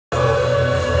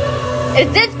Is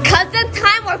this cousin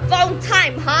time or phone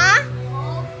time, huh?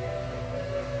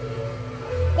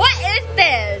 What is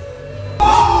this?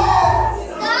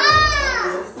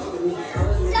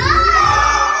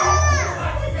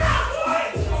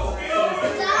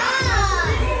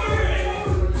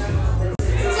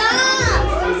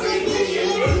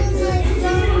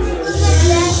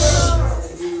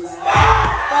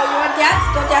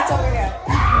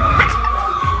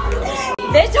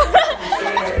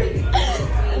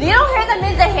 You don't hear the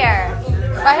music here.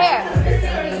 Right here.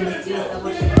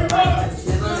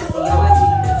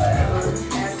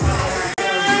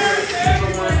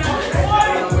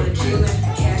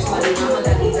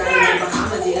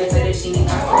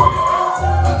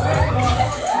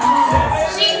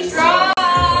 She's drunk.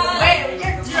 Wait,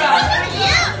 you're drunk.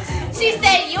 She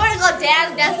said, you want to go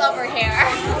dance? That's over here.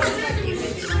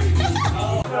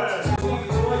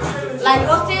 Like,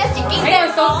 go see this chiquita.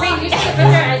 Hey, so pretty. You see the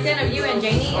picture I sent of you and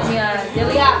Janie? I mean,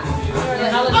 Dilly? Yeah.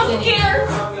 How was I'm scared.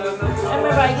 I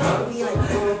remember I used to be like,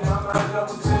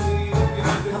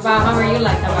 how were you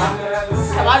like, About?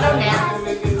 Come on, don't dance.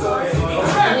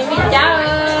 Let me down.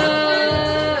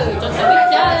 Just let me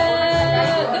down.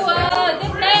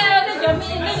 Tiếp theo, tôi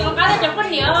chọn cái là chọn con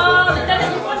nhựa. Người ta là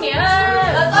chọn con nhựa.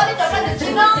 Thì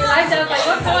lại giờ phải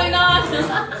có coi nó.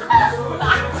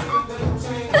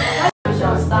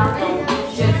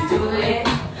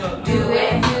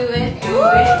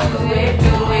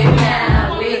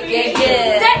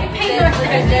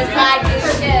 Just like you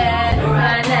should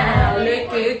right now, look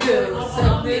good.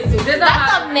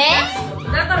 That's a mess.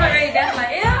 That's not very that's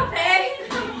like, yeah, okay.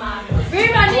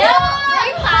 Bring my new.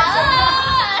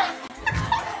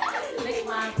 Lick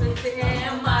my pussy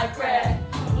and my crack.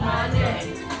 My neck,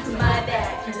 my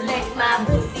back. Lick my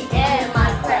pussy and my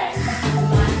crack.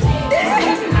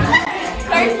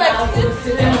 First, like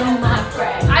pussy and my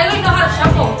crack. I don't know how to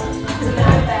shuffle.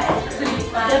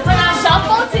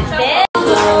 Shuffle to bed.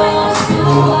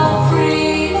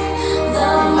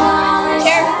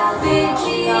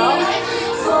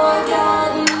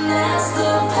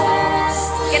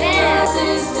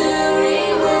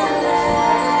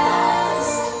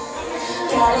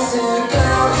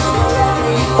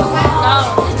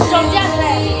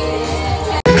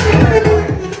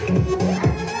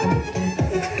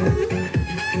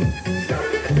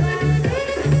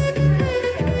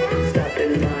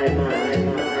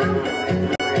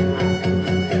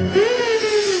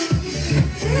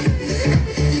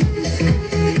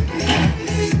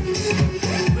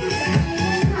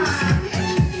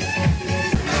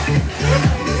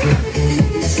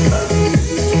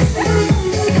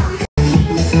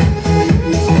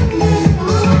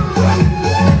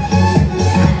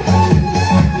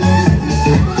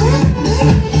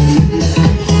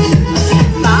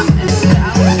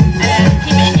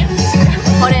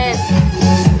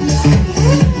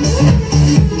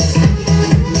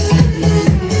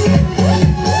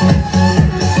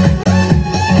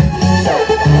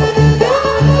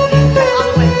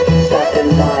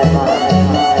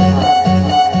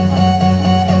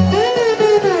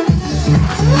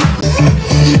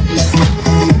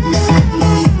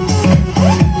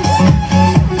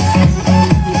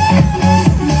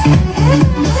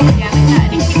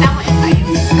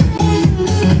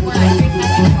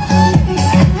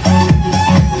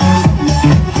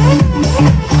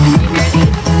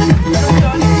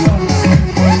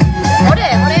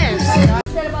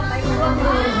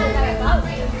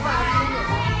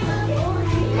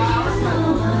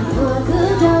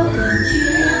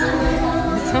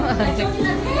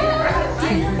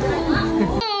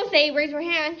 Say, raise your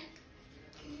hand.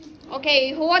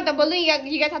 Okay, who wants the balloon?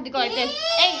 You guys have to go like this.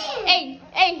 Hey, hey,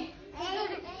 hey.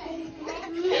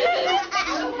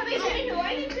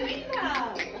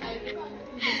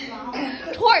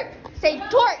 Tort. Say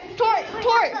tort, tort,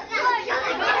 tort.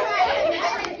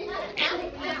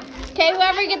 Okay,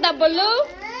 whoever get the balloon,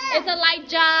 it's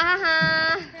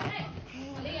Elijah.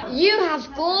 You have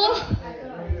school.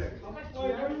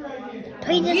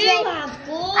 Please don't You have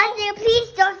school. I said, please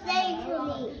don't say it to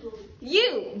me.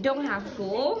 You don't have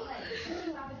school.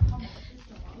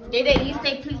 Did you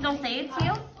say please don't say it to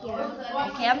you? Yeah.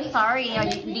 Okay, I'm sorry.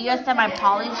 Do you accept my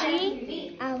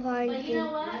apology? I'm fine.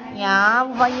 Yeah,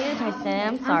 what about you, Tyson?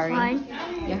 I'm sorry. I'm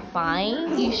fine. You're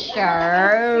fine? You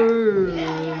sure?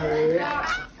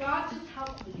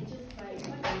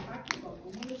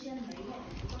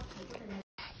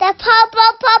 The papa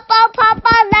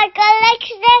like a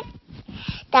lipstick.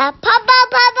 The papa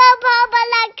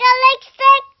like a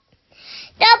lipstick.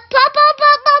 The papa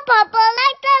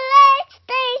like the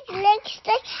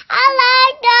lipstick. I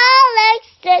like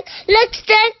the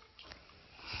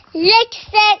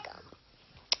lipstick.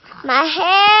 My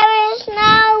hair is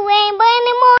not rainbow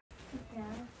anymore.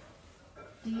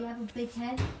 Do you have a big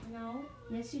head? No.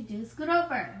 Yes, you do. Scoot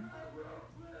over.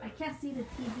 I can't see the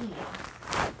TV.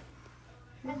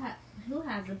 Who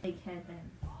has a big head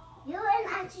then? You and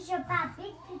I teach about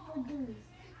big people do.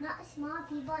 Not small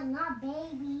people, and not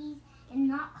babies, and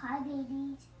not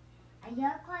crybabies. Are you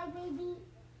a crybaby?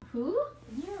 Who?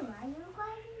 You, are you a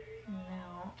crybaby?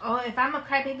 No. Oh, if I'm a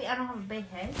crybaby, I don't have a big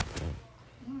head?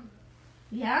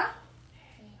 Yeah?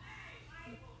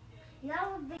 You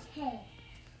have a big head.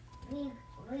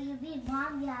 When you be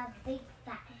mom, you have a big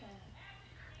fat head.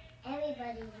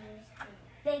 Everybody has a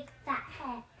big fat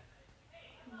head.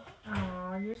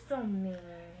 Oh, you're so mean.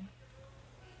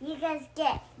 You guys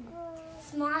get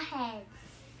small heads.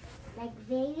 Like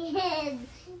baby heads.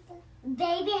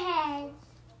 Baby heads.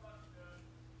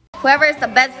 Whoever is the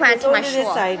best friend to my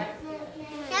shul.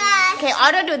 Okay,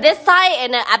 Otto do this side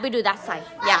and then Abby do that side.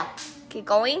 Yeah. Keep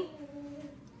going.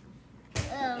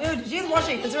 Ew, did you wash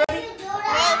your hands already?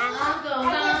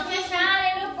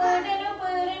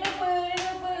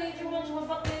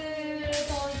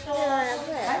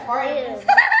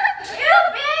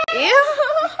 Ew.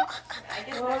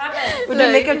 With the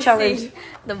makeup challenge.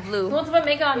 The blue. Who wants to put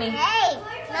makeup on me? Hey!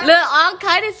 Look, on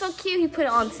Kite is so cute. He put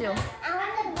it on too. I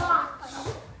want the box.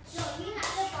 So you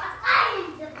have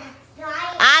the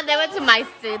box. Ah, they went to my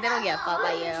suit. They don't get fucked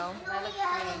by you.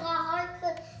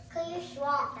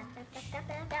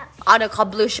 Otto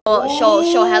called blue.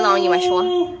 Show hell on you, my shul.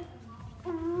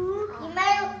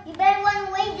 You better run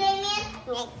away,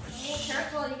 Damien.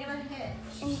 Careful, you're gonna hit.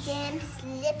 And then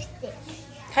lipstick.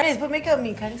 Candice, put makeup on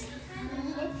me, Candice.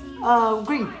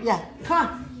 Green, yeah. Come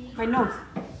on. My nose.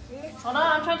 Hold on,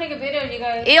 I'm trying to take a video of you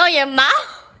guys. Ew on your mouth?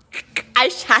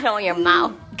 Eyeshadow on your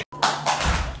mouth.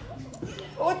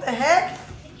 What the heck?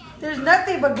 There's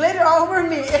nothing but glitter all over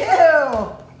me.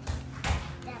 Ew.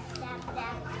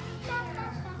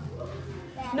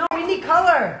 No, we need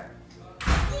color.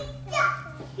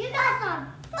 You got some.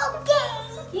 Okay.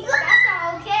 You got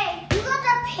some. Okay. You got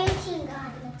the painting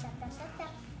gun.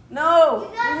 No.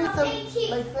 You got We need some some painting.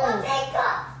 like Oh, this.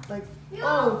 makeup. Like,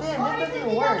 oh, damn, this doesn't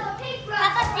even work. How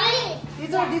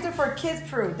about These are for kids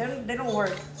proof. They don't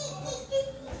work.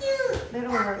 They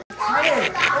don't work.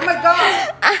 Candice, oh my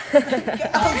god.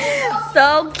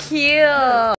 So cute.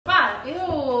 Wow,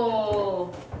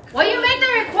 ew. Why you make the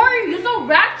recorder? You're so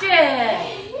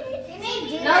ratchet.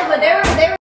 No, but they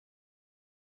were.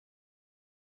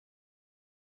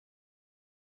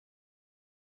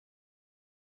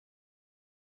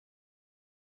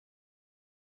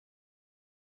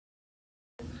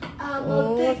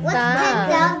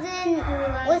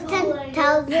 What's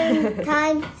 10,000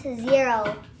 times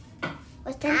 0?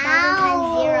 What's 10,000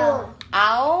 times 0?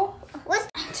 Ow. What's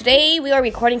Today we are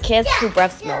recording kids who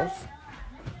breath smells.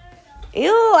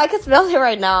 Ew, I can smell it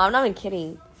right now. I'm not even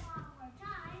kidding.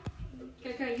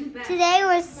 today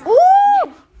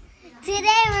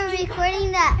we're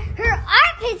recording that her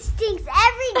armpit stinks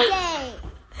every day.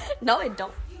 No, it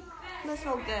don't. It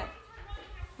smells good.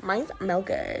 Mine smell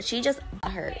good. She just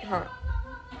hurt, huh?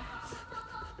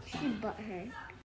 She butt her.